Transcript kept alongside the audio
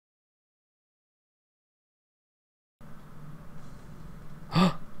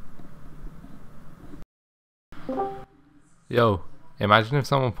Yo, imagine if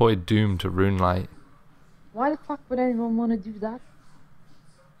someone ported Doom to Runelite. Why the fuck would anyone want to do that?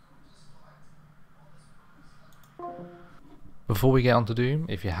 Before we get on to Doom,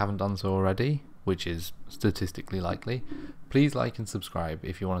 if you haven't done so already, which is statistically likely, please like and subscribe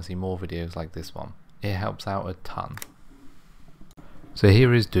if you want to see more videos like this one. It helps out a ton. So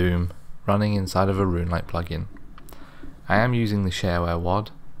here is Doom, running inside of a Runelite plugin. I am using the shareware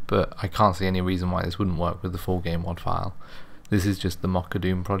WOD, but I can't see any reason why this wouldn't work with the full game WOD file. This is just the Mocha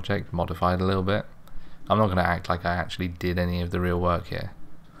Doom project modified a little bit. I'm not going to act like I actually did any of the real work here.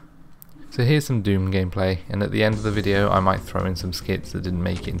 So here's some Doom gameplay, and at the end of the video I might throw in some skits that didn't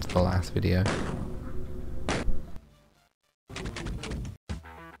make it into the last video.